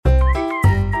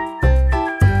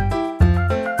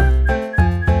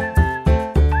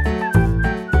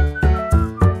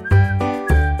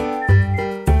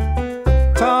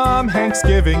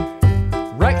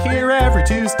Hanksgiving, right here every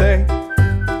Tuesday.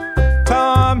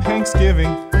 Tom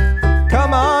Hanksgiving,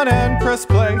 come on and press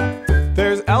play.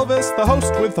 There's Elvis, the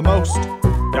host with the most,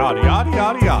 yada yada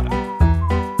yada yada.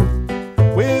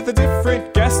 With a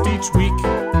different guest each week,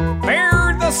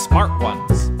 they're the smart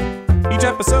ones. Each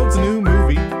episode's a new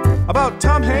movie about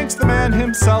Tom Hanks, the man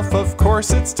himself. Of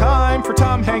course, it's time for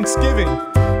Tom Hanksgiving.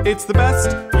 It's the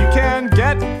best you can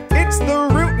get. It's the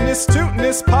rootinest,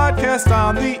 tootinest podcast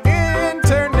on the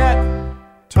internet.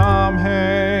 Tom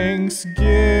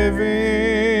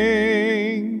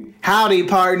Hanksgiving. Howdy,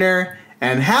 partner,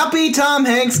 and happy Tom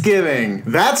Hanksgiving.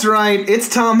 That's right, it's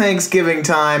Tom Hanksgiving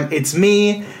time. It's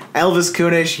me, Elvis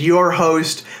Kunish, your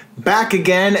host, back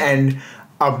again, and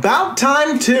about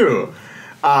time too.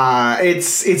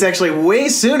 It's actually way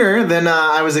sooner than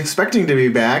I was expecting to be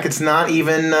back. It's not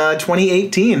even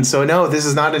 2018, so no, this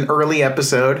is not an early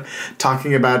episode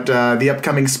talking about the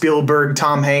upcoming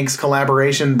Spielberg-Tom Hanks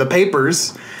collaboration, The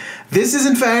Papers. This is,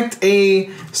 in fact, a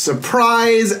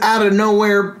surprise,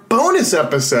 out-of-nowhere bonus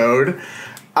episode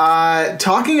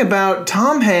talking about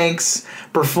Tom Hanks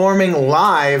performing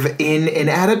live in an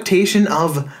adaptation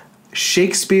of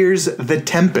Shakespeare's The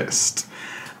Tempest.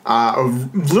 A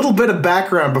little bit of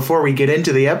background before we get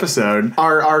into the episode.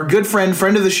 Our good friend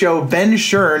of the show, Ben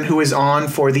Shern, who is on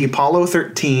for the Apollo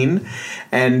 13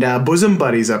 and Bosom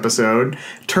Buddies episode,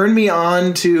 turned me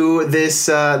on to this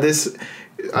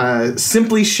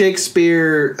Simply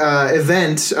Shakespeare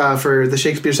event for the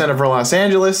Shakespeare Center for Los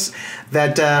Angeles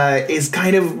that is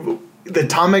kind of... that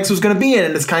Tom Hanks was going to be in,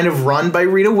 and it's kind of run by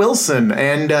Rita Wilson,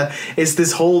 and it's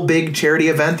this whole big charity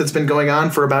event that's been going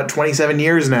on for about 27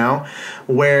 years now,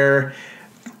 where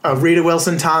Rita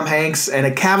Wilson, Tom Hanks, and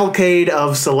a cavalcade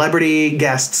of celebrity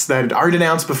guests that aren't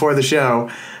announced before the show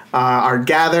are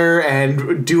gather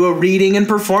and do a reading and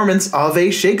performance of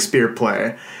a Shakespeare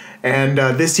play. And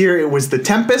this year it was The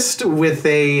Tempest with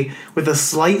a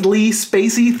slightly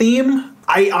spacey theme.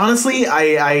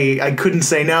 I couldn't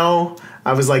say no.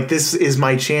 I was like, this is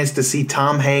my chance to see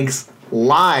Tom Hanks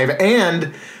live.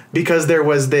 And because there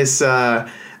was this,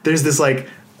 there's this like,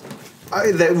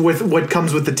 that with what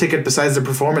comes with the ticket besides the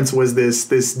performance was this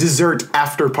dessert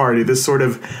after party, this sort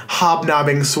of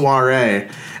hobnobbing soiree.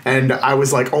 And I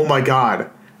was like, oh my God,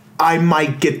 I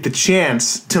might get the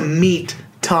chance to meet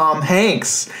Tom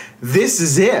Hanks. This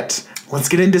is it. Let's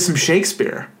get into some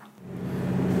Shakespeare.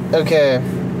 Okay.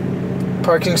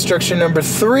 Parking structure number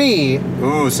 3.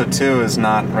 Ooh, so 2 is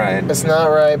not right. It's not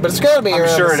right, but it's gotta be. I'm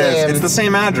sure it is. It's the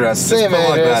same address. Same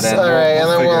address. All right,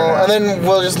 and then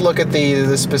we'll just look at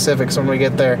the specifics when we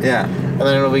get there. Yeah. And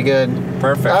then it'll be good.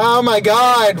 Perfect. Oh my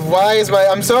God! Why is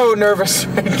I'm so nervous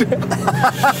right now.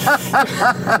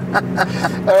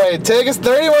 All right, take us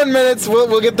 31 minutes.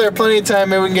 We'll get there plenty of time.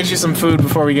 Maybe we can get you some food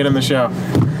before we get in the show.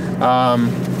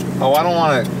 Oh, I don't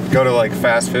want to go to like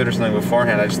fast food or something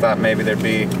beforehand. I just thought maybe there'd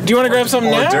be. Do you want to grab something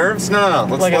now? Hors d'oeuvres? No.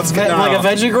 Let's get like a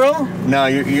veggie grill. No,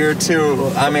 you're too.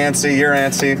 I'm antsy. You're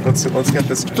antsy. Let's get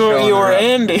this. So you're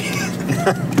Andy.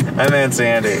 I'm antsy.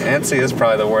 Antsy is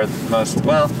probably the word most.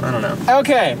 Well, I don't know.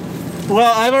 Okay.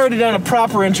 Well, I've already done a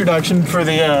proper introduction for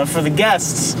the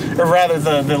guests, or rather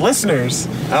the listeners.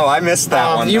 Oh, I missed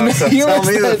that one. You missed that.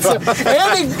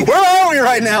 Andy, where are we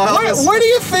right now, Elvis? What do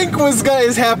you think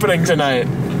is happening tonight?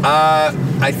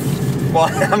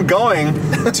 I'm going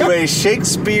to a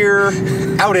Shakespeare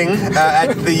outing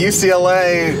at the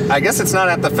UCLA. I guess it's not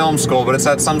at the film school, but it's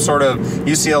at some sort of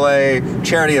UCLA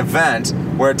charity event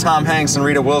where Tom Hanks and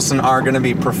Rita Wilson are going to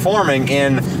be performing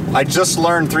in, I just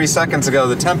learned 3 seconds ago,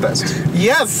 The Tempest.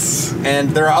 Yes! And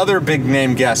there are other big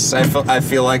name guests, I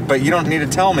feel like, but you don't need to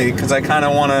tell me because I kind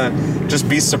of want to just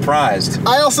be surprised.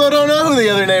 I also don't know who the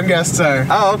other name guests are.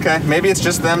 Oh, okay. Maybe it's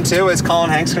just them too. Is Colin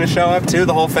Hanks going to show up too,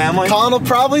 the whole family? Colin will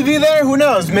probably be there. Who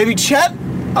knows? Maybe Chet?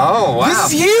 Oh, wow.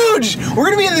 This is huge! We're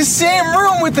going to be in the same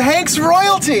room with the Hanks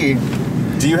royalty.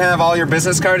 Do you have all your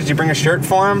business cards? Did you bring a shirt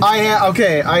for him?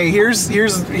 Here's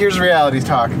reality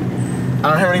talk. I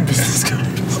don't have any business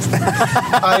cards.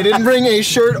 I didn't bring a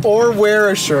shirt or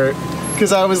wear a shirt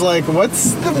because I was like,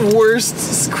 what's the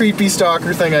worst creepy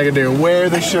stalker thing I could do? Wear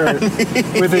the shirt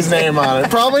with his name on it.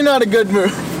 Probably not a good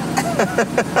move.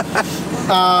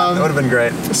 That would have been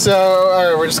great. So,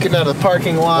 all right, we're just getting out of the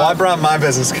parking lot. Well, I brought my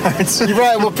business cards. You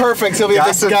brought, well, perfect. He'll be a big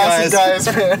Gossip Guys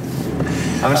fan.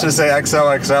 I'm just going to say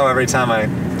XOXO every time I...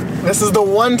 This is the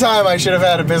one time I should have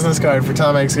had a business card for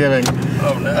Tom Hanksgiving.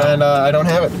 Oh, no. And I don't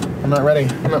have it. I'm not ready.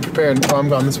 I'm not prepared. Oh, I'm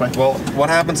going this way. Well,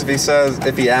 what happens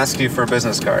if he asks you for a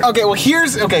business card? Okay, well,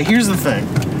 here's the thing.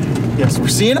 Yes, we're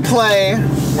seeing a play.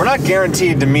 We're not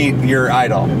guaranteed to meet your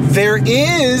idol. There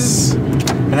is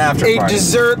An after a party.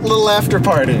 dessert little after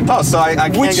party. Oh, so I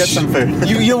can get some food.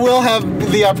 you will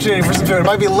have the opportunity for some food. It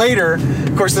might be later.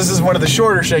 Of course, this is one of the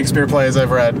shorter Shakespeare plays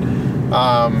I've read.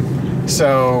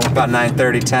 So About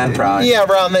 9:30, 10 probably. yeah,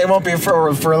 around there. It won't be for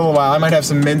a little while. I might have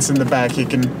some mints in the back. You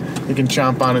can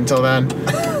chomp on until then.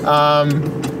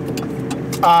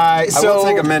 I will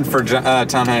take a mint for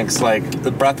Tom Hanks, like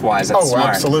the breath-wise. That's smart.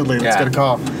 Absolutely. That's Yeah. a good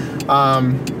call.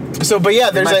 But yeah,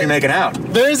 They might be making out.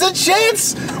 there's a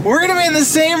chance we're gonna be in the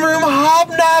same room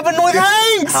hobnobbing with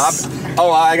Hanks.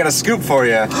 Oh, I got a scoop for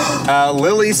you.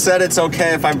 Lily said it's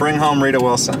okay if I bring home Rita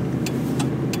Wilson.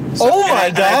 Oh my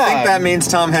And God! I think that means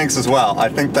Tom Hanks as well. I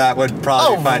think that would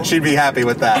probably be fine. She'd be happy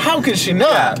with that. How could she not?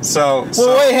 Yeah. So.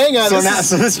 wait, hang on.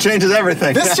 So this changes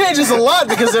everything. This changes a lot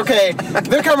because they're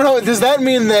coming home. Does that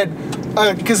mean that?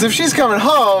 Because if she's coming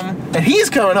home and he's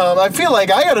coming home, I feel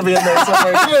like I got to be in there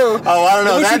somewhere too. Oh, I don't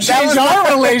know. We should change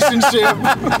our relationship.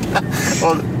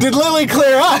 Well, Did Lily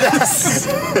clear us?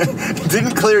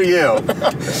 didn't clear you,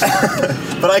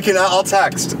 but I'll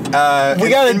text. We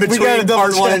gotta double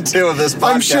part check. 1 and 2 of this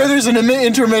podcast. I'm sure there's an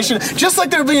intermission, just like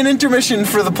there'll be an intermission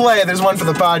for the play. There's one for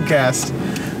the podcast.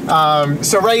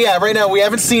 Right now we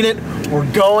haven't seen it. We're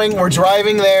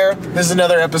driving there. This is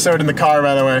another episode in the car,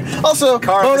 by the way. Also,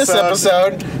 bonus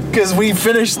episode because we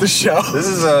finished the show. This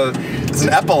is an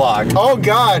epilogue. Oh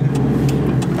God,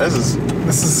 This is.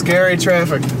 scary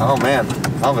traffic. Oh man,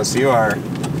 Elvis, you are.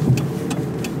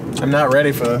 I'm not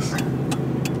ready for this.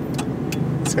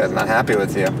 This guy's not happy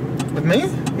with you. With me?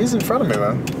 He's in front of me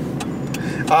though.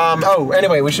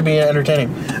 Anyway, we should be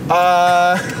entertaining.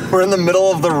 We're in the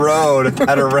middle of the road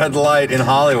at a red light in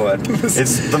Hollywood. If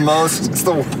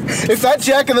that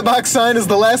Jack in the Box sign is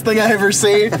the last thing I ever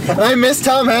see, and I miss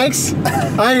Tom Hanks,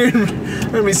 I'm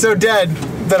gonna be so dead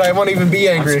that I won't even be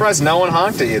I'm angry. surprised no one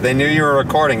honked at you. They knew you were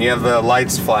recording. You have the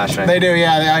lights flashing. They do,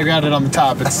 yeah. I got it on the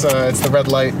top. It's the red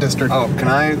light district. Oh, can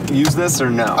I use this or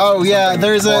no? Oh yeah,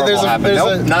 there's a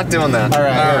Nope, not doing that. All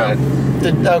right.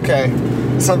 Okay.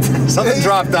 Something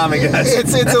dropped on me, guys.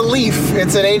 It's a leaf.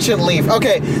 It's an ancient leaf.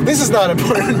 Okay, this is not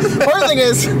important. Part thing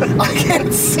is, I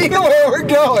can't see where we're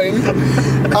going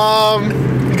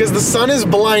because the sun is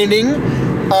blinding,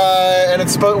 and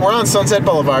we're on Sunset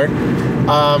Boulevard.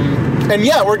 And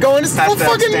yeah, we're going to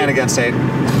Stand against hate.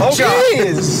 Oh,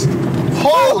 jeez!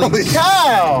 Holy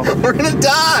cow! We're gonna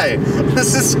die.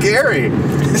 This is scary.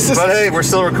 But hey, we're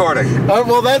still recording.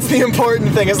 Well, that's the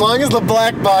important thing. As long as the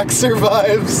black box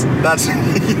survives. That's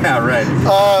yeah, right.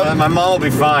 My mom will be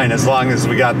fine as long as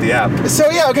we got the app. So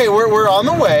yeah, okay, we're on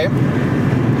the way.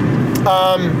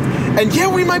 And yeah,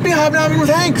 we might be hobnobbing with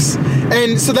Hanks.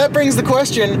 And so that brings the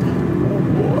question: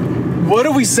 what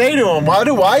do we say to him? How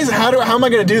am I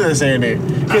going to do this, Andy?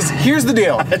 Because here's the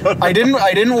deal: I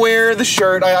didn't wear the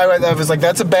shirt. I was like,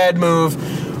 that's a bad move.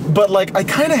 But like, I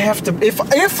kind of have to.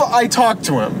 If I talk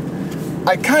to him,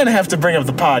 I kind of have to bring up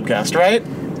the podcast, right?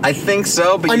 I think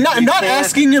so, but I'm not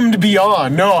asking him to be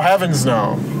on. No, heavens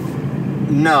no.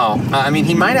 No, I mean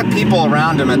he might have people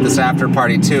around him at this after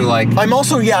party too. Like I'm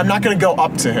not going to go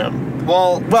up to him.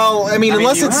 Well, I mean,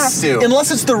 unless you it's have to.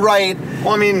 unless it's the right.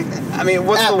 Well, I mean,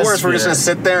 what's the worst? We're just gonna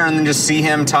sit there and then just see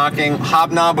him talking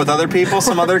hobnob with other people,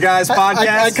 some other guy's podcast.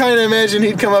 I kind of imagine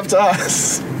he'd come up to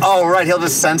us. Oh, right. He'll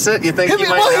just sense it. You think he might?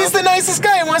 Well, know? he's the nicest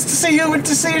guy. He wants to see you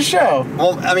to see his show.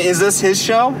 Well, I mean, is this his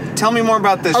show? Tell me more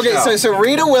about this show. Okay, so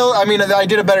Rita I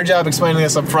did a better job explaining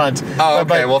this up front. Oh,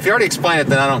 okay. Well, if you already explained it,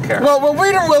 then I don't care. Well,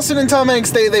 Rita Wilson and Tom Hanks,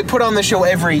 they put on the show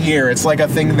every year. It's like a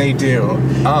thing they do.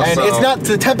 Oh, and it's not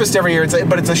The Tempest every year,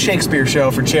 but it's a Shakespeare show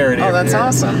for charity. Oh, that's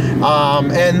awesome.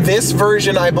 And this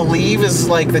version, I believe, is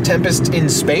like The Tempest in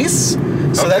space.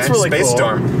 So that's really Space cool.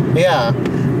 Storm. Yeah,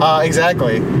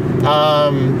 exactly.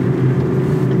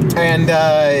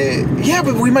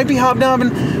 But we might be hobnobbing.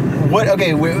 What?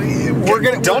 Okay, we're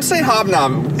gonna. Don't say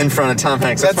hobnob in front of Tom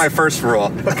Hanks. That's my first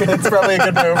rule. Okay, that's probably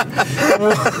a good move.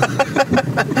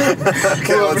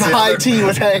 High tea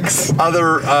with Hanks. One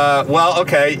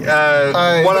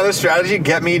other strategy: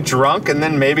 get me drunk, and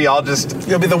then maybe I'll just.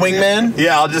 You'll be the wingman.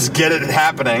 Yeah, I'll just get it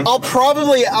happening. I'll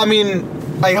probably.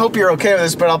 I hope you're okay with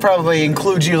this, but I'll probably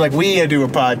include you like we do a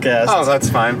podcast. Oh, that's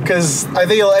fine. Because I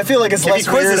feel like it's less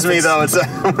weird. If he quizzes me, though, it's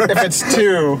if it's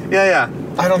two. Yeah.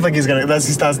 I don't think he's gonna. That's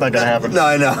not gonna happen. No,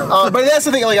 I know. But that's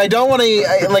the thing. Like, I don't want to.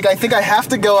 I think I have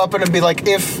to go up and be like,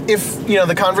 if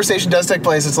the conversation does take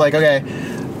place, it's like, okay,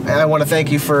 I want to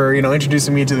thank you for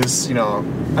introducing me to this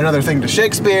another thing to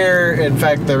Shakespeare. In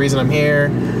fact, the reason I'm here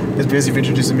is because you've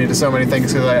introduced me to so many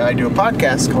things. Because I do a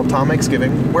podcast called Tom Hanks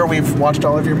Giving, where we've watched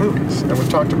all of your movies and we've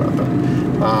talked about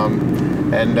them.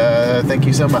 And thank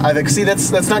you so much. I think, see,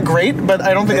 that's not great, but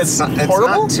I don't think it's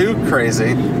horrible. It's not too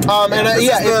crazy.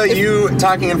 This is you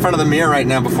talking in front of the mirror right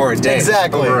now before a date.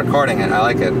 Exactly. But we're recording it. I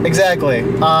like it. Exactly.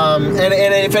 And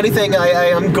if anything, I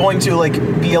am going to like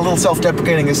be a little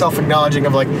self-deprecating and self-acknowledging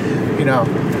of like, you know,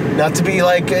 not to be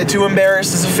like too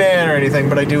embarrassed as a fan or anything,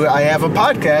 but I have a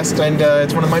podcast, and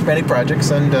it's one of my many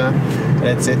projects, and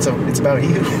it's about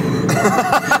you.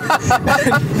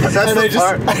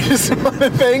 I just want to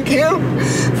thank you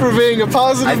for being a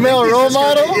positive male role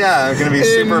model. I'm gonna be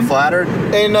super flattered.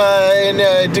 In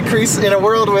a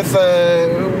world with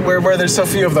where there's so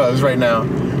few of those right now.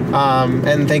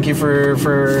 And thank you for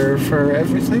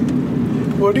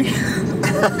everything, Woody.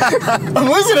 I'm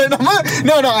losing it.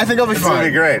 No, I think I'll be fine. It's gonna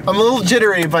be great. I'm a little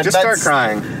jittery, but just start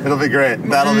crying. It'll be great.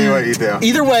 That'll be what you do.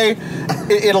 Either way,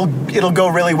 it'll go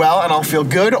really well, and I'll feel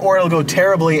good, or it'll go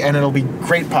terribly, and it'll be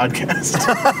great podcast.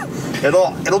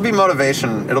 It'll be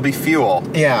motivation. It'll be fuel.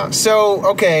 Yeah. So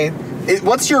okay.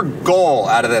 What's your goal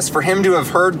out of this? For him to have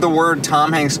heard the word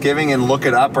Tom Hanks Giving and look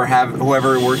it up, or have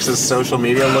whoever works his social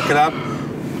media look it up?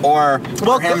 Or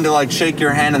for him to like shake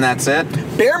your hand and that's it?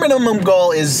 Bare minimum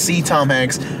goal is see Tom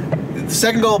Hanks. The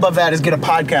second goal above that is get a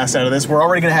podcast out of this. We're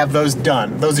already going to have those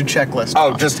done. Those are checklists.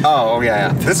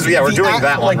 Yeah. We're doing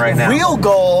that one right now. Real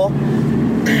goal,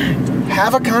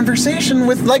 have a conversation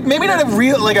with, like, maybe not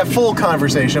a full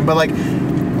conversation, but like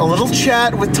a little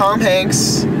chat with Tom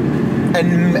Hanks,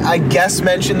 and I guess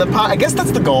mention I guess that's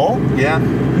the goal. Yeah.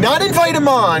 Not invite him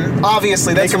on,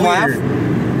 obviously. That's make him weird. Laugh.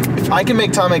 If I can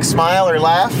make Tom Hanks smile or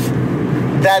laugh,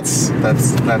 that's it.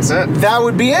 That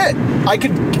would be it. I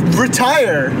could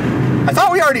retire. I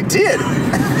thought we already did.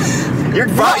 You're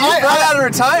brought out of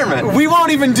retirement. We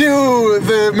won't even do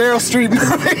the Meryl Streep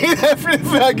movie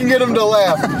if I can get him to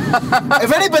laugh.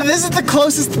 If anybody, this is the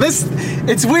closest.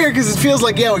 It's weird because it feels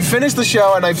like, we finished the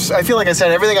show, and I feel like I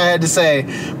said everything I had to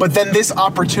say, but then this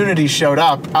opportunity showed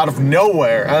up out of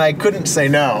nowhere, and I couldn't say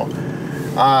no.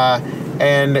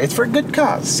 And it's for a good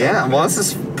cause. So. Yeah, well, this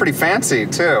is pretty fancy,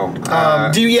 too.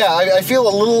 I feel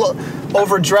a little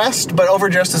overdressed, but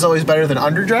overdressed is always better than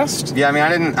underdressed. Yeah, I mean, I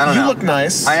don't know. You look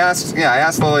nice. I asked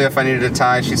Lily if I needed a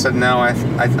tie. She said no. I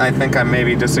think I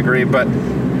maybe disagree, but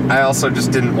I also just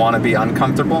didn't want to be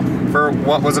uncomfortable for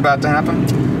what was about to happen.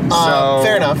 So,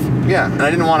 fair enough. Yeah, and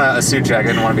I didn't want a suit jacket.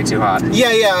 I didn't want to be too hot.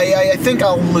 Yeah, I think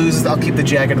I'll keep the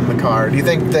jacket in the car. Do you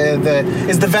think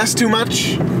is the vest too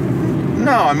much?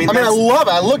 No, I mean, I love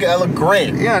it. I look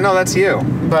great. Yeah, no, that's you.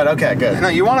 But okay, good. No,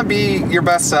 you want to be your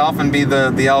best self and be the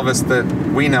Elvis that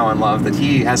we know and love that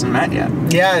he hasn't met yet.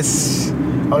 Yes.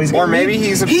 Oh, he's gonna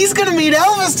he's gonna meet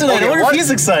Elvis tonight. Okay, I wonder if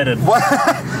he's excited. What?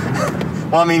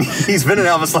 Well, I mean, he's been in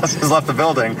Elvis has left the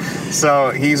building, so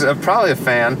he's probably a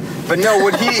fan. But no,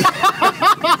 would he?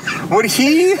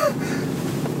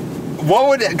 What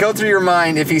would go through your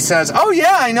mind if he says, "Oh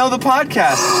yeah, I know the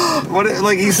podcast"?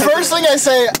 First thing I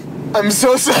say, I'm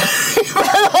so sorry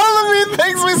about all the mean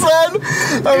things we said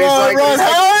about Ron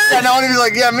Howard. And I want to be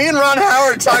like, yeah, me and Ron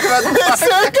Howard talk about the podcast.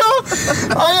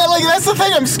 That's the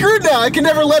thing. I'm screwed now. I can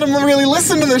never let him really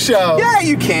listen to the show. Yeah,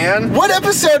 you can. What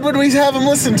episode would we have him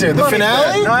listen to? The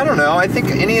finale? No, I don't know. I think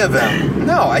any of them.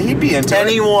 No, he'd be into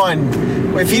anyone.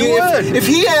 If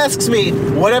he asks me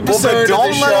what episode of the show,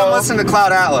 don't let him listen to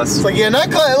Cloud Atlas. It's like, not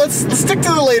Cloud. Let's stick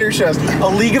to the later shows. A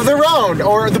League of Their Own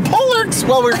or the Polarks.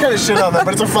 Well, we're kind of shit on that,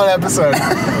 but it's a fun episode.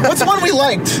 What's one we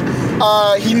liked?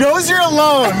 He Knows You're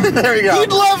Alone. There you go.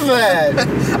 He'd love that.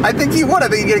 I think he would. I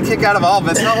think he'd get a kick out of all of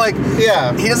it. It's not like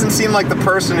he doesn't seem like the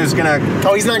person who's gonna.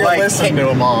 Oh, he's not gonna listen to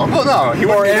them all. Well, no, he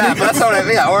wouldn't do that. But that's not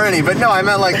what or any. But no, I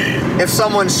meant like if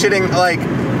someone's shitting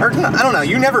or I don't know.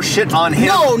 You never shit on him.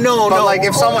 No. But like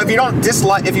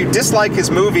if you dislike his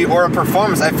movie or a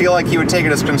performance, I feel like he would take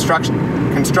it as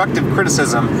constructive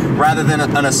criticism rather than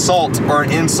an assault or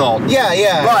an insult.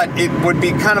 Yeah. But it would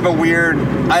be kind of a weird.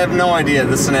 I have no idea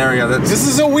the scenario. This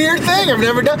is a weird thing I've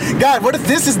never done. God, what if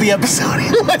this is the episode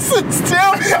he listens to?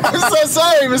 I'm so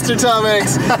sorry, Mr. Tom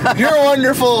Hanks. You're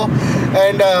wonderful,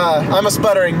 and I'm a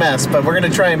sputtering mess. But we're gonna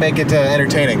try and make it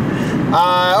entertaining.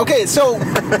 Okay, so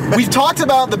we've talked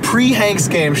about the pre-Hanks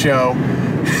game show.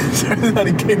 Sorry, not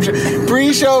a game show.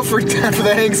 Pre-show for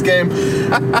the Hanks game.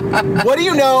 What do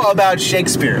you know about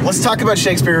Shakespeare? Let's talk about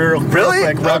Shakespeare real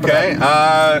quick. Okay.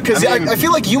 Because I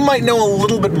feel like you might know a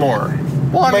little bit more.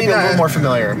 Well, might be a little more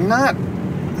familiar. Not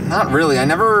really.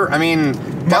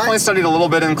 Definitely studied a little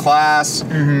bit in class.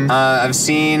 Mm-hmm. I've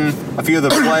seen a few of the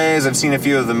plays. I've seen a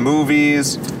few of the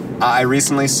movies. I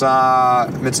recently saw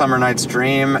Midsummer Night's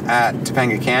Dream at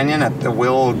Topanga Canyon at the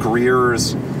Will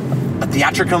Greer's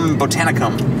Theatricum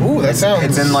Botanicum. Ooh, that sounds...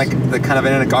 It's in like the kind of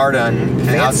in a garden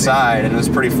and outside, and it was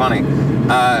pretty funny.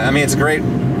 It's a great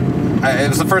it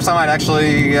was the first time I'd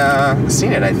actually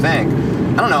seen it, I think.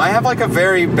 I don't know. I have like a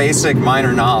very basic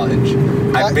minor knowledge.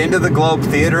 I've been to the Globe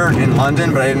Theatre in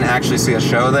London, but I didn't actually see a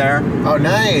show there. Oh,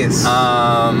 nice.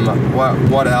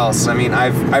 What else? I mean,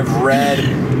 I've read.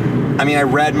 I mean, I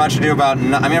read Much Ado About.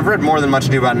 I've read more than Much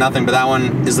Ado About Nothing, but that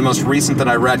one is the most recent that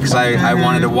I read because I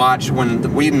wanted to watch when the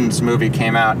Whedon's movie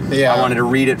came out. Yeah. I wanted to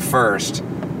read it first,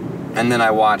 and then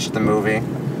I watched the movie.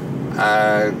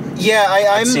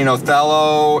 I've seen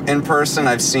Othello in person.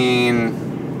 I've seen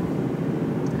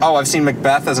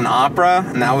Macbeth as an opera,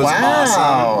 and that was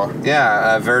awesome.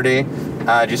 Yeah, Verdi,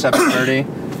 Giuseppe Verdi,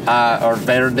 or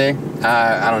Verdi.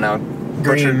 I don't know.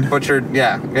 Butchered.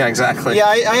 Yeah, exactly. Yeah,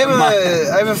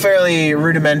 I have a fairly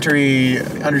rudimentary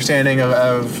understanding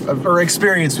of or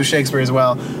experience with Shakespeare as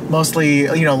well. Mostly,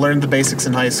 learned the basics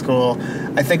in high school.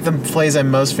 I think the plays I'm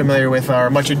most familiar with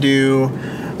are Much Ado,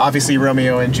 obviously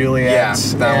Romeo and Juliet,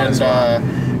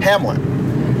 and Hamlet.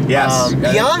 Yes.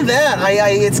 Beyond that,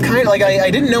 it's kind of like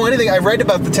I didn't know anything. I read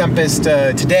about The Tempest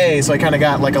today, so I kind of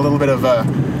got like a little bit of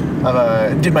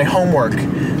did my homework.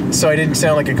 So I didn't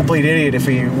sound like a complete idiot if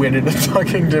we ended up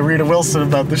talking to Rita Wilson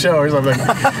about the show or something.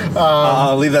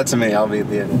 I'll leave that to me. I'll be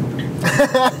the idiot.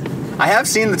 I have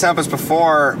seen The Tempest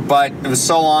before, but it was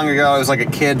so long ago. It was like a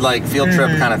kid field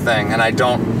trip kind of thing, and I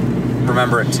don't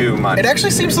remember it too much. It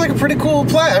actually seems like a pretty cool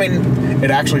play. I mean,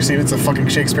 it actually seems it's a fucking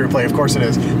Shakespeare play. Of course it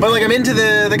is. But I'm into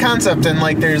the concept, and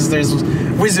there's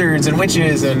wizards and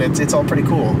witches, and it's all pretty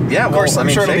cool. Yeah, of course, I'm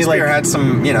sure it'll be Shakespeare had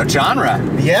some genre.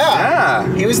 Yeah.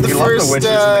 He was the first. Loved the witches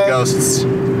and the ghosts.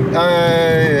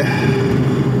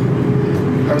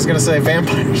 I was gonna say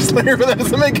Vampire Slayer, but that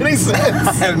doesn't make any sense.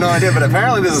 I have no idea, but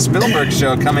apparently there's a Spielberg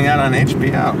show coming out on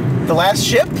HBO. The Last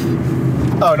Ship?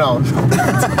 Oh, no.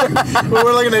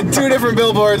 We're looking at two different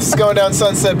billboards going down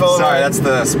Sunset Boulevard. Sorry, that's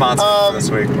the sponsor for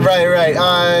this week. Right.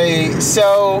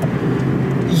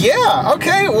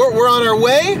 Okay, we're on our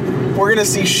way. We're going to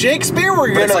see Shakespeare.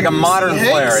 It's like a modern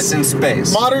flare. It's in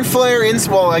space. Modern flare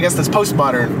well, I guess that's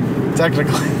postmodern,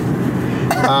 technically.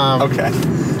 Okay.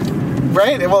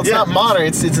 Right? Well, it's not modern.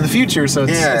 It's in the future, so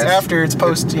it's after, it's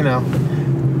post,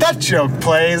 That joke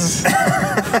plays.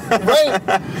 Right?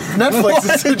 Netflix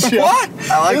is a joke. What?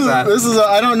 I like that. This is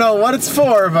I don't know what it's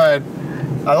for, but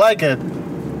I like it.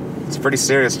 It's a pretty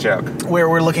serious joke.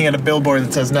 We're looking at a billboard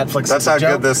that says Netflix That's is a how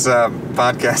joke. good this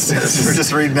podcast is. We're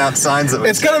just reading out signs of it.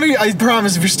 It's going to be, I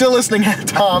promise, if you're still listening,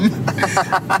 Tom,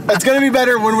 it's going to be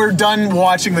better when we're done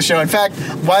watching the show. In fact,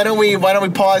 why don't we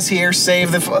pause here,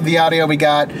 save the audio we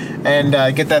got, and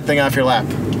get that thing off your lap.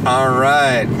 All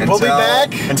right. We'll be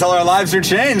back. Until our lives are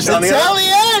changed. Until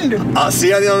the end. I'll see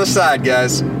you on the other side,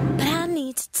 guys. But I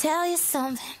need to tell you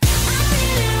something.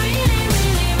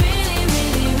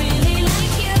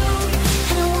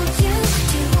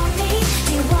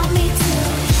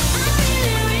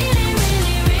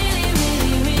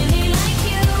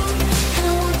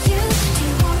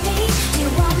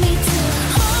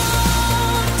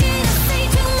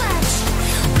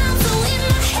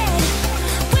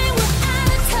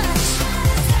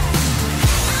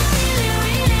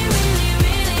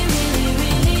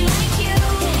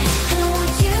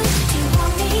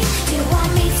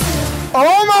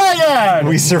 Oh my God!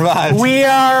 We survived.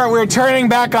 We're turning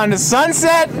back onto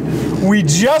Sunset. We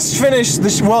just finished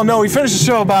we finished the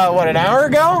show about an hour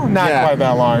ago? Not quite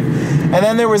that long. And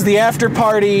then there was the after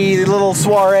party, the little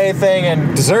soiree thing,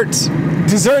 and desserts.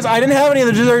 I didn't have any of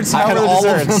the desserts. I had all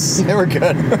of them. They were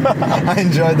good. I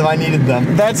enjoyed them. I needed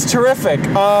them. That's terrific.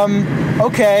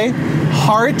 Okay.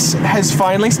 Heart has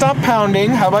finally stopped pounding.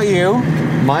 How about you?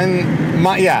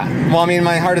 Well,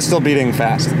 my heart is still beating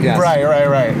fast. Yes. Right.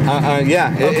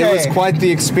 It was quite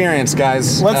the experience,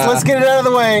 guys. Let's get it out of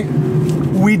the way.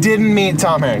 We didn't meet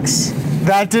Tom Hanks.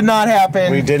 That did not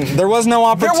happen. We didn't. There was no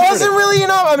opportunity. There wasn't really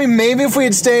enough. I mean, maybe if we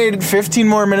had stayed 15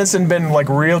 more minutes and been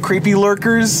real creepy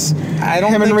lurkers,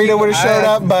 him and Rita would have showed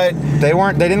up, but they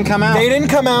didn't come out. They didn't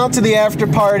come out to the after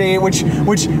party, which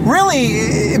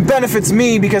really benefits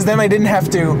me because then I didn't have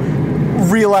to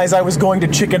realize I was going to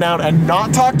chicken out and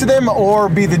not talk to them or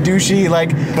be the douchey hey,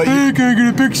 can I get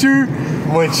a picture?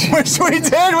 Which we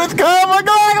did with Kyle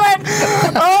MacLachlan.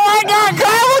 Oh my God,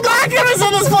 Kyle MacLachlan is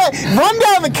in this play. Run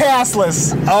down the cast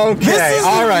list. Okay, this is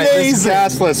all right. amazing. This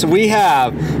cast list. We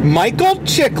have Michael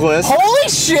Chiklis. Holy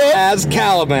shit! As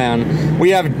Caliban. We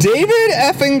have David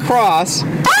effing Cross.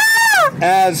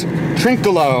 As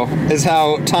Trinculo is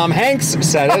how Tom Hanks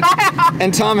said it.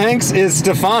 And Tom Hanks is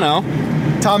Stefano.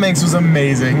 Tom Hanks was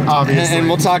amazing, obviously. And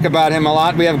we'll talk about him a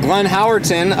lot. We have Glenn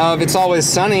Howerton of It's Always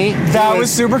Sunny. That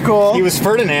was super cool. He was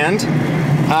Ferdinand.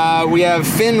 We have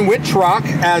Finn Wittrock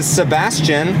as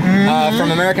Sebastian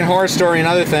from American Horror Story and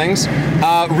other things.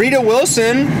 Rita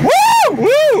Wilson. Woo!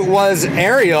 was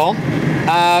Ariel.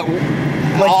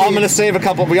 I'm going to save a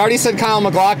couple. We already said Kyle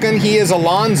MacLachlan. He is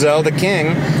Alonzo, the king.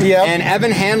 Yep. And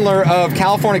Evan Handler of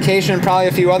Californication and probably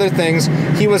a few other things.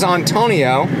 He was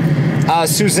Antonio.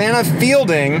 Susanna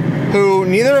Fielding, who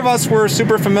neither of us were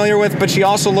super familiar with, but she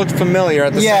also looked familiar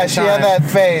at the same time. Yeah, she had that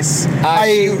face.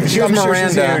 She was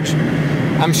Miranda. Sure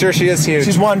I'm sure she is huge. she's huge.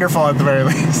 She's wonderful at the very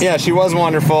least. Yeah, she was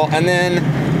wonderful. And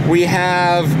then we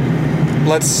have,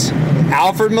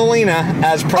 Alfred Molina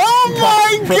as Oh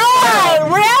my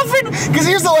God! What happened? Because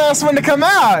he was the last one to come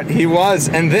out. He was.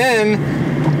 And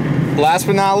then, last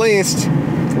but not least,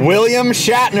 William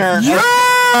Shatner. Yeah!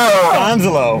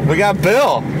 Gonzalo. We got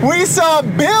Bill. We saw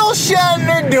Bill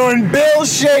Shatner doing Bill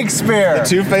Shakespeare.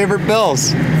 Two favorite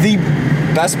Bills. The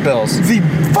Best Bills.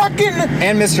 fucking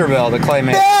And Mr. Bill, the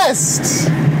claymate. best.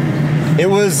 It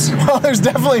was... Well, there's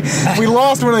definitely... We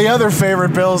lost one of the other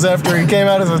favorite Bills after he came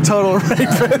out as a total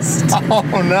rapist.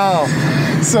 Oh, no.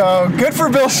 So, good for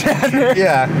Bill Shatner.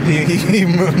 Yeah, he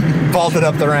vaulted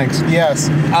up the ranks. Yes.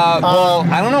 Well,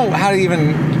 I don't know how to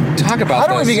even talk about How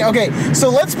do we this. begin? Okay, so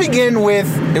let's begin with...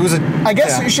 It was a... I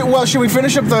guess, yeah. should we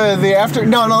finish up the after...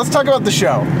 No, let's talk about the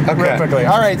show real quickly.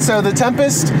 All right, so The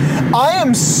Tempest, I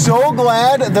am so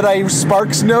glad that I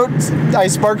Sparks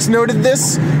noted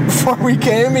this before we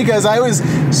came, because I was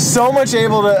so much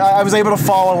able to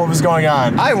follow what was going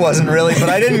on. I wasn't really, but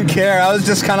I didn't care. I was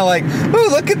just kind of like, ooh,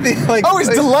 look at the... Oh, it's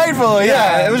delightful,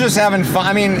 yeah. It was just having fun.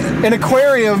 I mean... An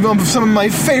aquarium of some of my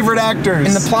favorite actors.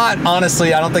 And the plot,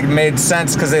 honestly, I don't think made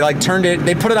sense, because they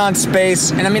they put it on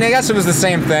space, and I mean, I guess it was the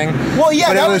same thing. Well,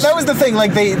 yeah, that was the thing.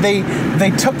 Like they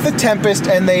took The Tempest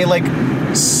and they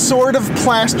sort of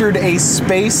plastered a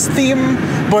space theme,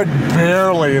 but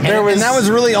barely. And that was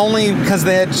really only because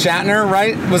they had Shatner,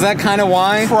 right? Was that kind of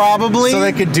why? Probably. So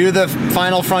they could do the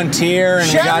Final Frontier, and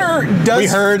we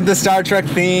heard the Star Trek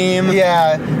theme.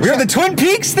 Yeah. We heard the Twin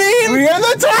Peaks theme. We heard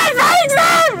the Twin Peaks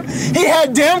theme. He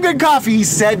had damn good coffee. He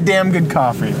said damn good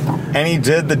coffee. And he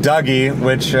did the Dougie,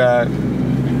 which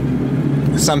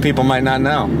some people might not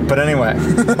know. But anyway,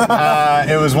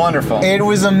 it was wonderful. It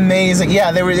was amazing.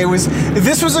 Yeah,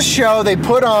 this was a show they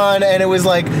put on, and it was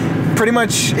pretty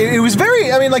much, it was very,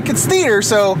 it's theater,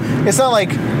 so it's not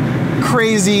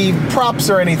crazy props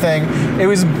or anything. It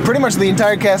was pretty much the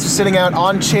entire cast was sitting out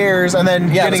on chairs and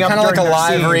then getting up during their scenes. Kind of like a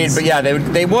live read, but yeah,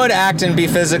 they would act and be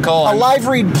physical. A live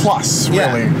read plus,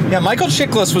 really. Yeah, Michael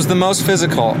Chiklis was the most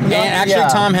physical. Yeah, and actually,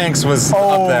 Tom Hanks was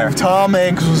up there. Tom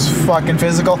Hanks was fucking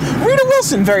physical. Rita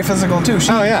Wilson, very physical too.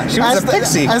 She was a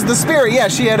pixie. As the spirit, yeah,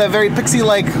 she had a very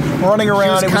pixie-like running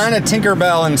around. She was kind of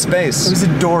Tinkerbell in space. It was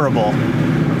adorable.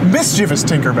 Mischievous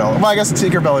Tinkerbell. Well, I guess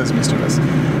Tinkerbell is mischievous.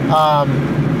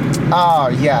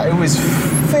 Yeah, it was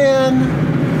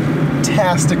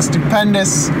fantastic,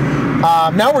 stupendous.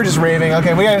 Now we're just raving.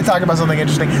 Okay, we gotta talk about something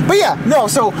interesting. But yeah, no,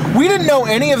 so we didn't know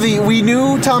we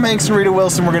knew Tom Hanks and Rita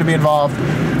Wilson were gonna be involved.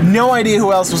 No idea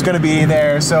who else was gonna be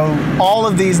there. So all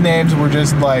of these names were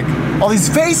just all these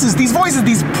faces, these voices,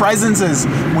 these presences.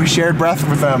 We shared breath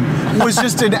with them. Was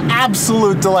just an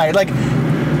absolute delight.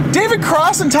 David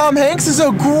Cross and Tom Hanks is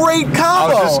a great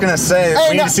combo. I was just gonna say,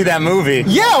 we need to see that movie.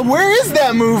 Yeah, where is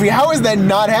that movie? How has that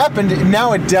not happened?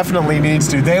 Now it definitely needs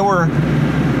to. They were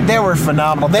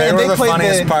phenomenal. They were the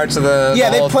funniest parts of the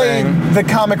whole thing. They played the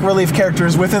comic relief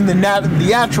characters within the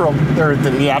natural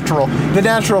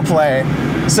play.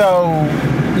 So,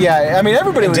 yeah,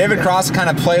 everybody was... David Cross kind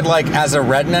of played as a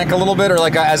redneck a little bit, or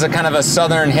as a kind of a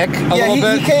southern hick a little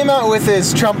bit. He came out with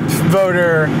his Trump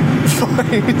voter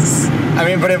voice.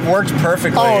 But it worked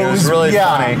perfectly. It was really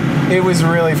funny. It was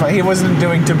really funny. He wasn't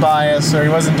doing Tobias, or he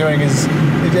wasn't doing his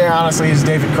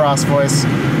David Cross voice.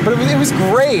 But it was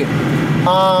great.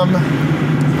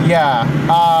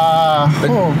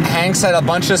 Hanks had a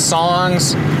bunch of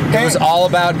songs. It was all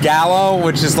about Gallo,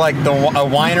 which is a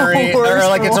winery, or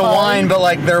it's a wine,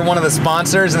 but they're one of the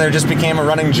sponsors, and there just became a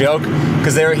running joke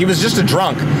because he was just a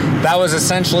drunk. That was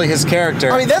essentially his character.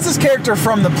 That's his character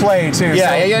from the play too.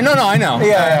 Yeah. No, I know.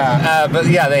 Yeah. But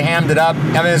yeah, they hammed it up.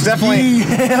 It's definitely. He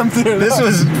hammed it this up.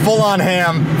 was full on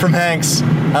ham from Hanks.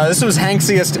 This was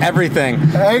Hanksiest everything.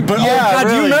 Really.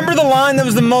 Do you remember the line that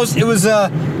was the most? It was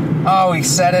he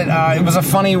said it. It was a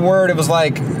funny word. It was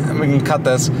we can cut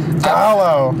this.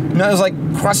 Gallo. No, it was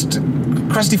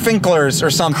Krusty Finklers or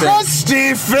something.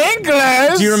 Krusty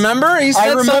Finklers? Do you remember? He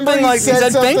said something he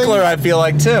said Finkler, I feel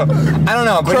like, too. I don't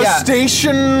know, but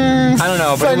Crustacean. I don't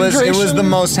know, but it was the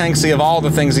most Hanksy of all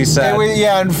the things he said.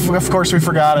 And of course we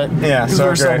forgot it. Yeah, because we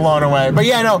were so blown away. But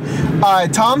yeah, no,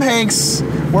 Tom Hanks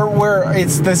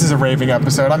This is a raving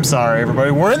episode. I'm sorry,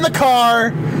 everybody. We're in the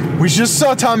car. We just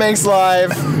saw Tom Hanks live.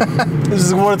 This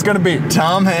is what it's gonna be.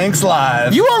 Tom Hanks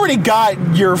live. You already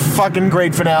got your fucking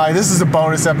great finale. This is a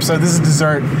bonus episode. This is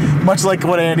dessert, much like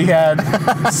what Andy had.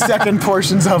 Second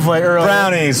portions of like earlier.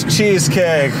 Brownies,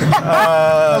 cheesecake,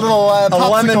 A little a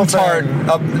lemon popsicle tart. thing.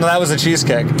 No, that was a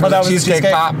cheesecake. Oh, that was a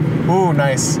cheesecake pop. Ooh,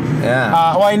 nice. Yeah.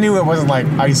 Well, I knew it wasn't like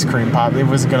ice cream pop. It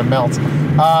wasn't gonna melt.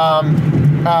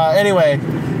 Anyway,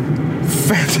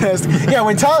 fantastic. Yeah,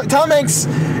 when Tom Hanks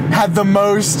had the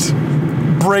most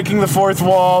breaking the fourth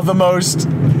wall, the most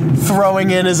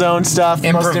throwing in his own stuff,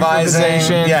 the most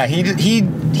improvisation. Yeah, he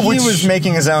was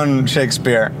making his own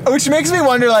Shakespeare. Which makes me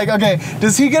wonder, like, okay,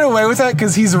 does he get away with that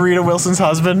because he's Rita Wilson's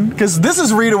husband? Because this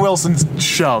is Rita Wilson's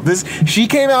show. She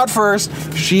came out first.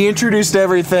 She introduced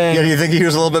everything. Yeah, do you think he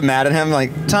was a little bit mad at him?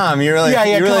 Like, Tom, you really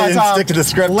didn't Tom. stick to the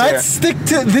script Let's stick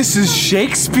to this is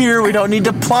Shakespeare. We don't need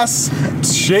to plus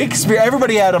Shakespeare.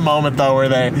 Everybody had a moment though where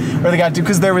they got to,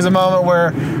 because there was a moment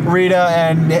where Rita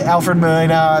and Alfred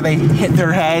Molina, they hit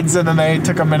their heads and then they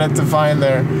took a minute to find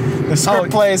the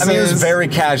script places. I mean, it was very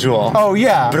casual. Oh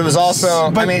yeah, but it was also.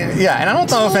 And I don't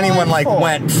know if anyone like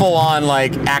went full on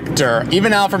like actor.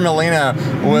 Even Alfred Molina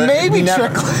was maybe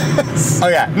Chiklis. Oh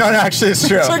yeah, no, actually it's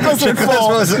true. Chiklis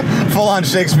was full on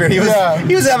Shakespeare. He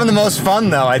was having the most fun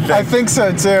though. I think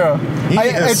so too.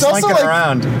 It's slinking also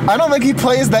around. I don't think he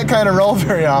plays that kind of role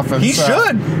very often. He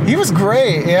should. He was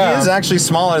great. Yeah, he is actually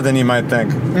smaller than you might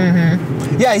think.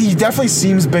 Mm-hmm. Yeah, he definitely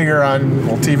seems bigger on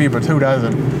TV, but who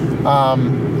doesn't?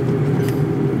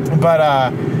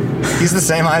 He's the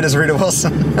same height as Rita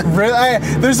Wilson.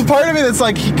 There's a part of me that's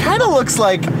like, he kind of looks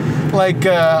like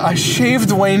a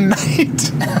shaved Wayne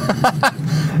Knight.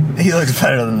 He looks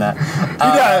better than that. He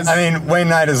does. I mean, Wayne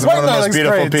Knight is one of the most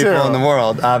beautiful people in the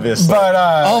world, obviously. But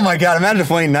oh my God, imagine if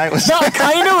Wayne Knight was. No, I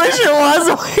kind of wish it was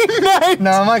Wayne Knight.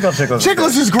 No, Michael Chiklis.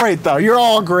 Chiklis is great though. You're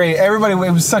all great. Everybody,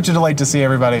 it was such a delight to see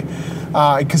everybody.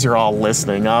 Because you're all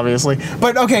listening, obviously.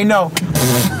 But okay, no.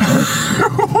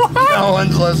 No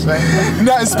one's listening.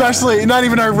 Not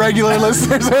even our regular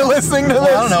listeners are listening to this.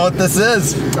 I don't know what this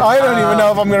is. I don't even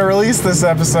know if I'm going to release this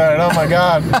episode. Oh my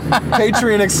God.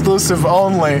 Patreon exclusive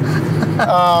only.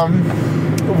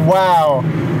 Wow.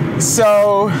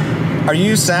 So... Are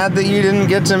you sad that you didn't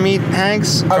get to meet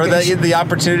Hanks? Or that the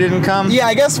opportunity didn't come? Yeah,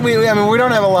 I guess we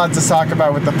don't have a lot to talk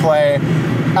about with the play.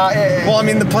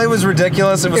 The play was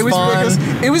ridiculous. It was fun. Ridiculous.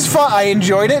 It was fun. I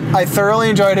enjoyed it. I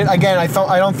thoroughly enjoyed it. Again, I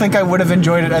don't think I would have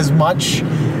enjoyed it as much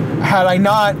had I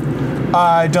not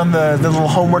done the little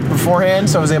homework beforehand,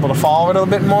 so I was able to follow it a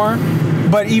little bit more.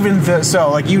 But even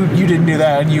you didn't do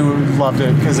that and you loved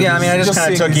it because I just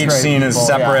kind of took each scene as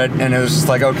separate, and it was just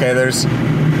like, okay,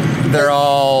 they're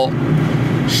all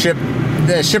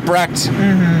shipwrecked,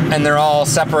 and they're all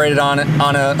separated on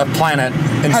a planet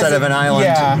instead of an island.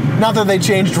 Yeah, not that they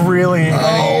changed really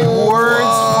any words.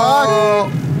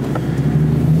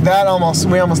 Fuck.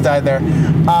 We almost died there.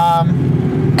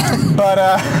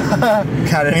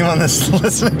 God, anyone that's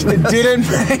listening to this?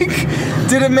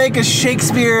 Did it make a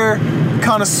Shakespeare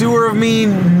connoisseur of me?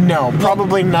 No,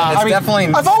 probably not.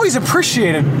 I've always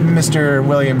appreciated Mr.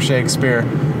 William Shakespeare.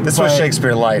 This was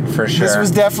Shakespeare light for sure. This was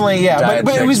definitely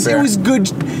but it was good.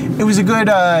 It was a good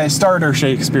starter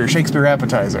Shakespeare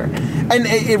appetizer. And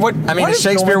it's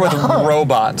Shakespeare with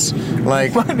robots.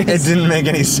 Like it didn't make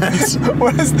any sense.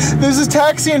 There's this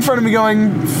taxi in front of me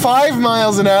going 5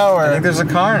 miles an hour. I think there's a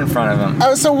car in front of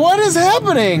him. So what is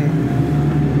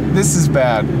happening? This is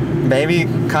bad. Maybe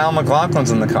Kyle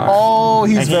MacLachlan's in the car. Oh,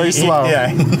 he's very slow.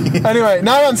 Anyway,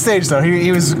 not on stage though.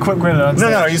 He was quick-witted on stage.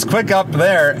 No, he's quick up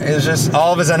there. It's just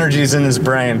all of his energy's in his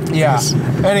brain. Yeah.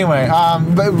 Anyway,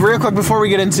 but real quick before we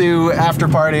get into after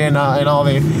party and all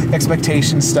the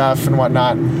expectation stuff and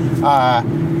whatnot,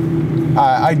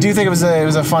 I do think it was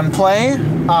a fun play,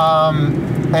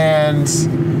 and.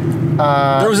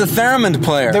 There was a theremin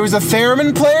player. There was a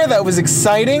theremin player that was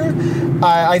exciting.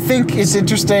 I think it's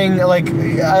interesting. Like,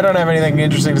 I don't have anything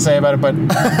interesting to say about it, but the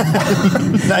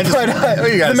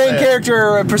main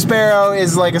character, Prospero,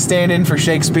 is like a stand-in for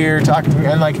Shakespeare,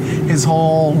 and like his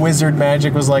whole wizard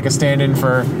magic was like a stand-in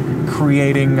for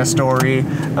creating a story.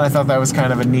 And I thought that was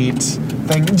kind of a neat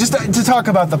thing. Just to talk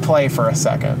about the play for a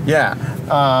second. Yeah.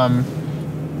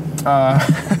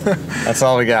 That's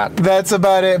all we got. That's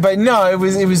about it. But no, it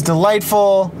was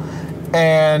delightful,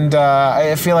 and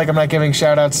I feel like I'm not giving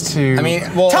shout outs to.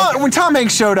 When Tom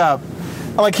Hanks showed up,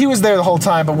 like he was there the whole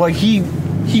time, but like he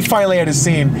finally had his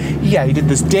scene. Yeah, he did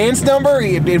this dance number.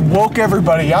 It woke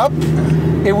everybody up.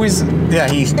 It was he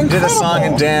incredible. Did a song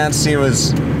and dance. He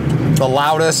was the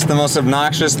loudest, the most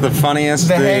obnoxious, the funniest,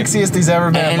 the Hanksiest he's ever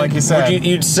been. Like you said,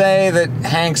 you'd say that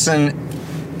Hanks and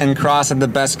and Cross had the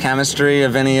best chemistry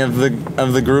of any of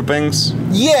the groupings.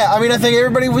 Yeah, I mean, I think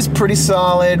everybody was pretty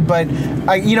solid, but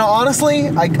honestly,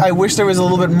 I wish there was a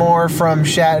little bit more from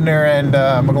Shatner and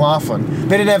McLaughlin.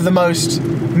 They didn't have the most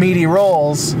meaty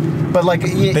roles, but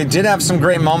they did have some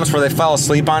great moments where they fell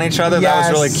asleep on each other. Yes,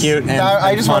 that was really cute. And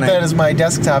I just funny. want that as my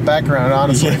desktop background,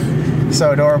 honestly. Yeah.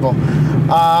 So adorable.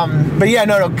 But yeah,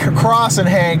 no, Cross and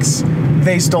Hanks,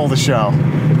 they stole the show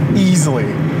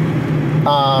easily. And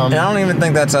I don't even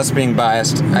think that's us being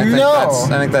biased. I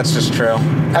think that's just true.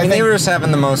 I mean, they were just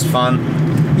having the most fun.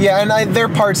 Yeah, and their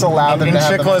parts allowed them to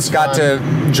have the most got fun.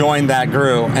 to join that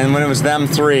crew, and when it was them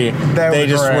three, they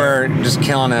just were just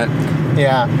killing it.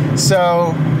 Yeah.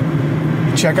 So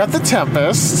check out The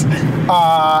Tempest,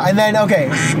 and then okay.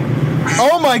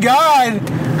 Oh my God!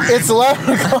 It's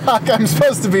 11 o'clock. I'm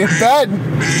supposed to be in bed.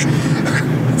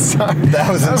 Sorry.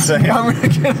 That was insane. I'm gonna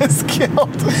get us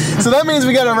killed. So that means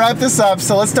we gotta wrap this up.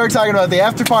 So let's start talking about the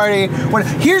after party.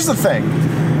 Here's the thing.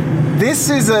 This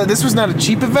was not a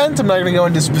cheap event. I'm not gonna go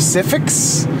into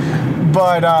specifics,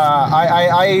 but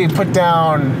I put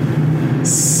down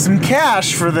some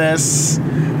cash for this,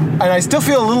 and I still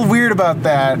feel a little weird about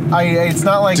that. It's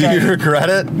not like Do you regret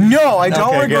it? No, I don't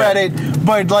Okay, regret it.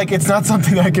 But it's not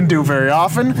something I can do very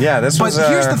often. Yeah, this was.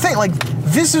 But here's the thing.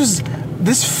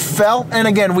 This felt, and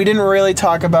again, we didn't really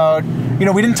talk about, we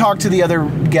didn't talk to the other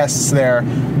guests there,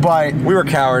 but we were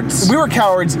cowards.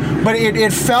 But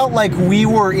it felt like we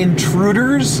were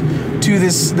intruders to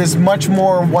this much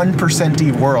more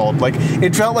 1%y world.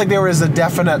 It felt like there was a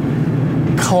definite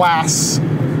class.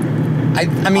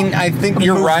 I think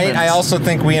you're right. I also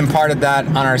think we imparted that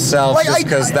on ourselves just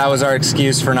because that was our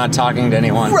excuse for not talking to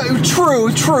anyone. Right,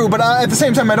 true. But at the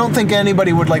same time, I don't think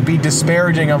anybody would be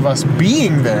disparaging of us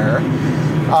being there,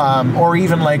 or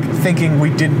even thinking we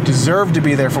didn't deserve to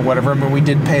be there for whatever. I mean, we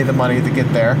did pay the money to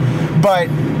get there, but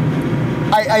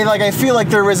I feel like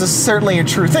there was certainly a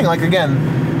true thing. Again,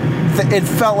 it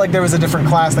felt like there was a different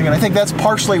class thing, and I think that's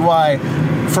partially why,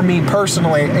 for me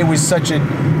personally, it was such a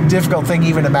difficult thing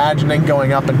even imagining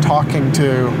going up and talking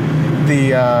to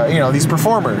the these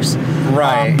performers.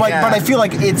 Right. But I feel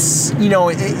like it's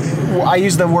I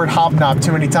use the word hobnob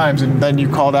too many times, and then you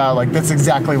called out that's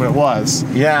exactly what it was.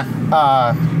 Yeah.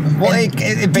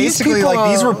 It basically people,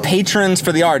 these were patrons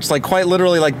for the arts, quite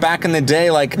literally, back in the day,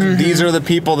 these are the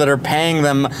people that are paying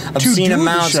them obscene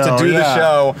amounts to do the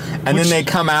show, and then they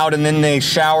come out and then they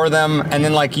shower them, and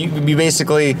then you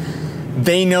basically,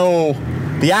 they know,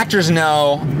 the actors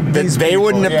know that they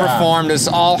wouldn't have performed. This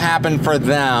all happened for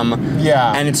them.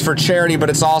 Yeah. And it's for charity, but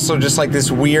it's also just this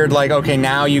weird, okay,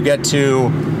 now you get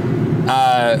to,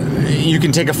 you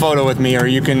can take a photo with me, or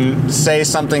you can say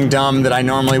something dumb that I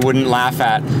normally wouldn't laugh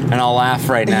at, and I'll laugh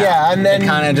right now. Yeah, and then it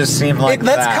kind of just seemed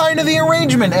that's kind of the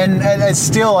arrangement, and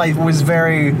still I was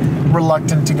very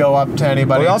reluctant to go up to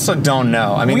anybody. We also don't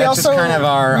know. I mean, that's just kind of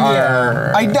our.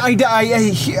 I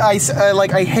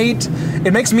hate.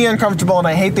 It makes me uncomfortable, and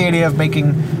I hate the idea of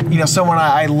making someone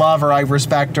I love or I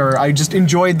respect or I just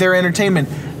enjoyed their entertainment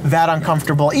that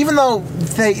uncomfortable. Even though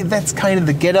that's kind of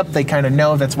the get up, they kind of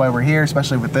know that's why we're here,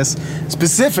 especially with this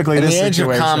specifically. In this the age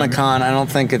situation. of Comic-Con, I don't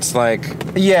think it's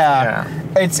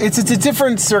It's a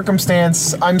different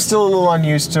circumstance. I'm still a little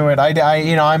unused to it.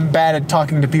 I'm bad at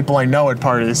talking to people I know at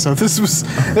parties, so this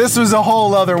was a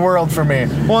whole other world for me.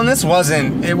 Well, and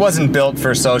it wasn't built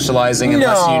for socializing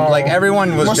unless you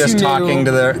everyone was just talking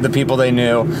to the people they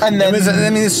knew. And then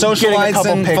it's socialites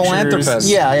and philanthropists.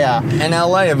 Yeah. In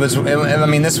LA,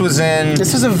 this was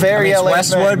a very it's LA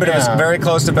Westwood, thing, but it was very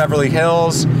close to Beverly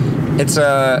Hills. It's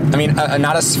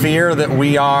not a sphere that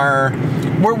we are.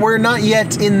 We're not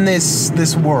yet in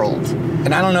this world,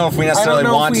 and I don't know if we necessarily want to.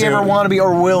 I don't know if we ever want to be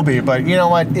or will be, but you know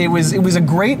what? It was a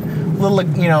great little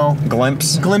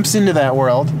glimpse into that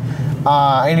world,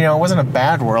 and it wasn't a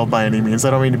bad world by any means. I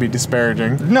don't mean to be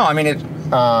disparaging. No, I mean it.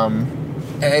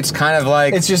 It's kind of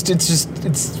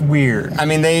it's weird. I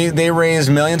mean, they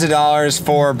raised millions of dollars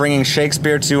for bringing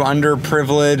Shakespeare to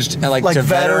underprivileged, to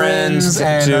veterans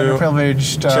and to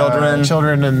underprivileged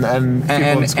children and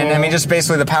people in school. And I mean, just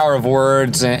basically the power of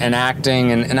words and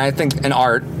acting and I think and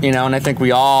art, and I think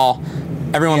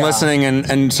everyone listening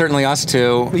and certainly us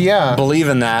too believe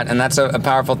in that, and that's a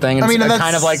powerful thing. And it's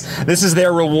kind of this is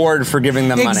their reward for giving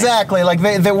them money. Exactly.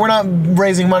 We're not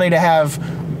raising money to have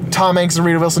Tom Hanks and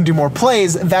Rita Wilson do more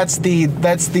plays. That's the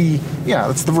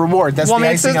reward. That's the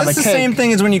icing on the cake. It's the same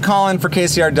thing as when you call in for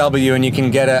KCRW and you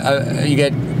can get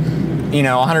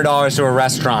 $100 to a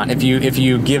restaurant if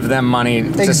you give them money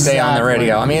to stay on the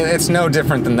radio. I mean, it's no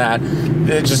different than that.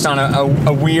 It's just on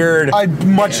a weird, a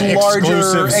much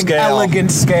larger, scale.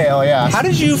 elegant scale. Yeah. How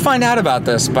did you find out about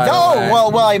this? By the way?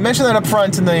 Well, I mentioned that up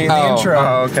front in the intro.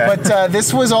 Oh, okay. But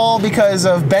this was all because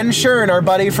of Ben Shern, our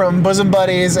buddy from Bosom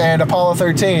Buddies and Apollo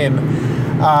 13.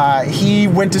 He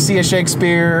went to see a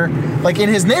Shakespeare, like, in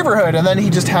his neighborhood, and then he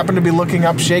just happened to be looking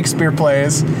up Shakespeare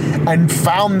plays and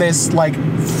found this, like,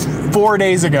 4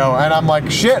 days ago, and I'm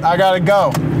like, shit, I gotta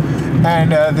go.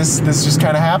 And this just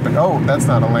kind of happened. Oh, that's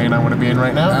not a lane I want to be in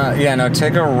right now.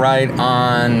 Take a right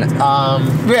on...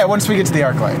 once we get to the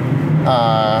arc light.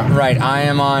 Right, I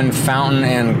am on Fountain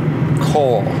and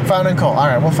Cole. Fountain and Cole. All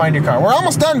right, we'll find your car. We're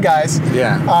almost done, guys.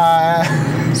 Yeah.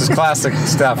 This is classic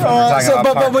stuff.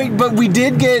 But we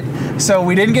did get. So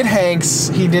we didn't get Hank's.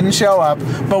 He didn't show up.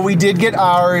 But we did get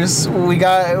ours. We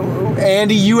got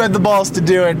Andy. You had the balls to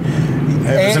do it.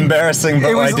 It was embarrassing,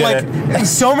 but I did it.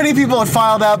 So many people had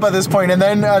filed out by this point, and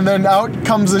then out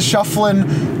comes the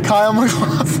shuffling Kyle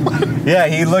MacLachlan. Yeah,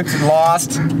 he looked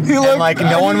lost.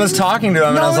 No one was talking to him,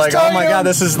 and I was like, oh my god,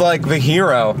 this is like the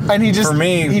hero. And for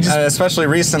me, especially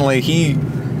recently,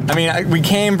 we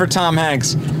came for Tom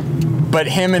Hanks. But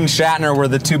him and Shatner were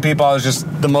the two people I was just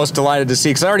the most delighted to see,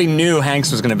 because I already knew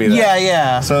Hanks was going to be there.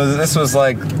 Yeah. So this was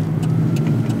like...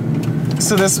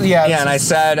 Yeah, and I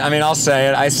said, I'll say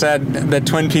it, I said that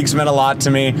Twin Peaks meant a lot to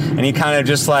me, and he kind of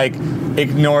just, like,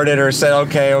 ignored it or said,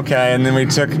 okay, and then we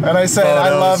took And I said, photos. I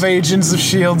love Agents of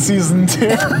S.H.I.E.L.D. Season 2.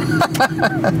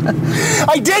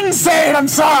 I didn't say it, I'm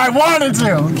sorry, I wanted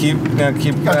to. Keep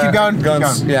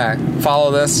going. Yeah, follow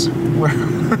this. We're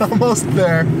almost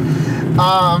there.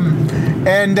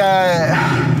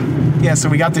 So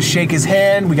we got to shake his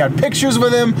hand. We got pictures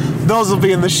with him. Those will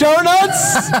be in the show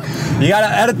notes. You gotta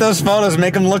edit those photos,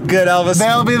 make them look good, Elvis.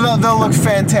 They'll look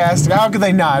fantastic. How could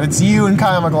they not? It's you and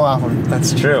Kyle MacLachlan.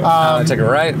 That's true. Take a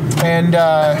right. And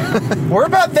we're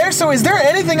about there. So is there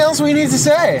anything else we need to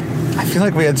say? I feel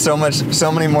like we had so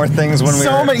many more things when we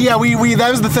were... Yeah, we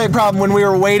that was the problem when we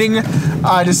were waiting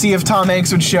to see if Tom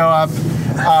Hanks would show up.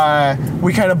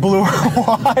 We kind of blew her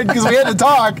wide because we had to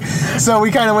talk, so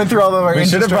we kind of went through all of our. We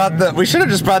should have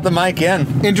just brought the mic in.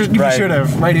 We should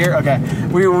have right here. Okay,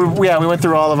 we went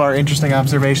through all of our interesting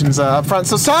observations up front.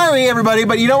 So sorry, everybody,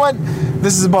 but you know what?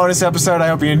 This is a bonus episode. I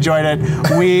hope you enjoyed it.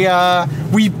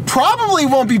 We probably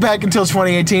won't be back until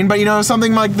 2018, but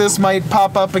something like this might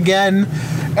pop up again.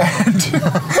 And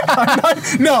I'm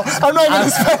not going to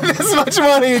spend this much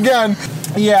money again.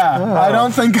 Yeah, I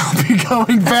don't think I'll be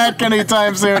going back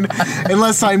anytime soon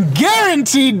unless I'm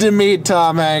guaranteed to meet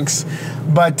Tom Hanks.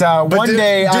 But one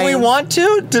day... Do we want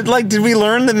to? Did we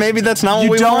learn that maybe that's not what we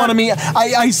want? You don't want to meet...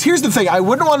 Here's the thing. I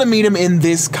wouldn't want to meet him in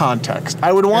this context.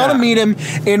 I would want to meet him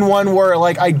in one where,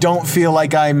 I don't feel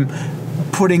like I'm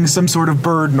putting some sort of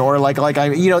burden or I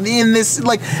in this...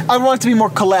 I want it to be more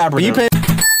collaborative. But you pay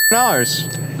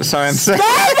 $. Sorry, I'm saying...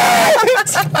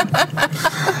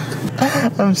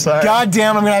 I'm sorry. God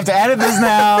damn, I'm going to have to edit this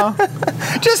now.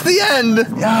 Just the end.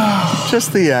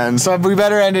 Just the end. So we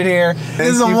better end it here.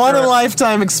 This is a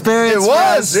one-in-a-lifetime experience.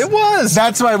 It was.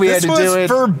 That's why we had to do it. This was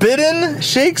forbidden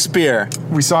Shakespeare.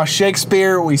 We saw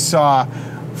Shakespeare. We saw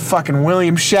fucking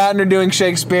William Shatner doing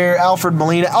Shakespeare. Alfred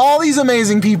Molina. All these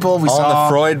amazing people. We saw in the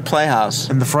Freud Playhouse.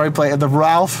 In the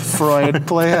Ralph Freud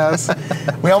Playhouse.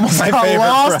 We almost got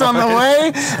lost on the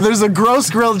way. There's a gross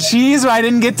grilled cheese I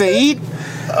didn't get to eat.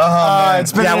 Man.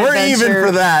 It's been we're even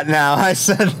for that now. I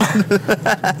said,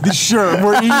 sure,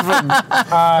 we're even.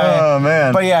 Oh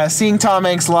man! But yeah, seeing Tom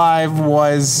Hanks live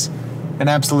was an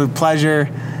absolute pleasure,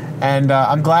 and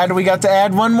I'm glad we got to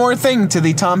add one more thing to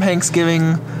the Tom Hanks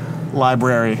Giving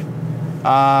library.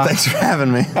 Thanks for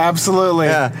having me. Absolutely.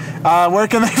 Yeah. Where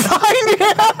can they find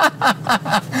you?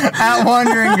 At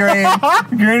Wandering Green.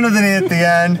 Green with an E at the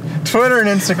end. Twitter and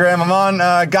Instagram. I'm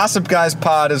on Gossip Guys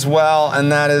Pod as well,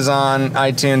 and that is on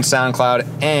iTunes,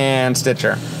 SoundCloud, and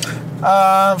Stitcher.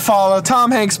 Follow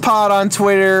Tom Hanks Pod on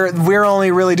Twitter. We're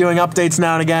only really doing updates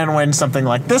now and again when something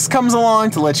like this comes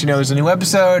along to let you know there's a new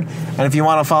episode. And if you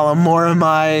want to follow more of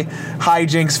my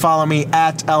hijinks, follow me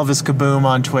at Elvis Kaboom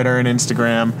on Twitter and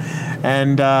Instagram.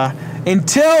 And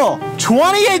until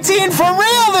 2018 for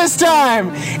real this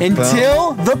time,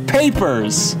 until the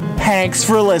papers. Hanks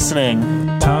for listening.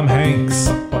 Tom Hanks,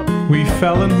 we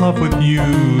fell in love with you,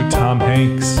 Tom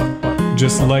Hanks.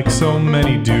 Just like so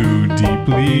many do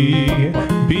deeply,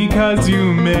 because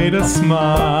you made us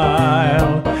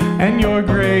smile, and you're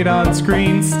great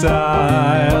on-screen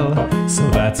style. So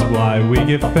that's why we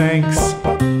give thanks,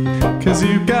 'cause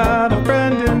you've got a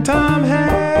friend in Tom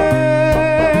Hanks.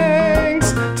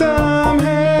 Tom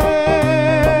Hanks,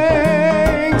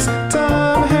 Tom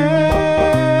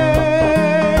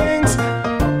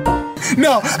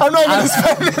I'm not going to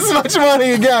spend this much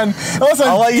money again. Unless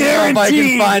I'll let you know if I can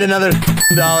guaranteed. find another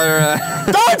dollar.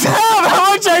 Don't tell him how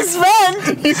much I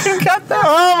spent. You can cut that.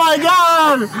 Oh my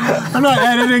god! I'm not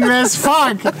editing this.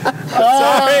 Fuck.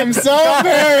 Oh, I'm so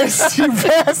embarrassed, you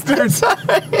bastards.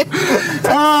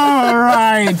 All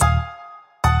right.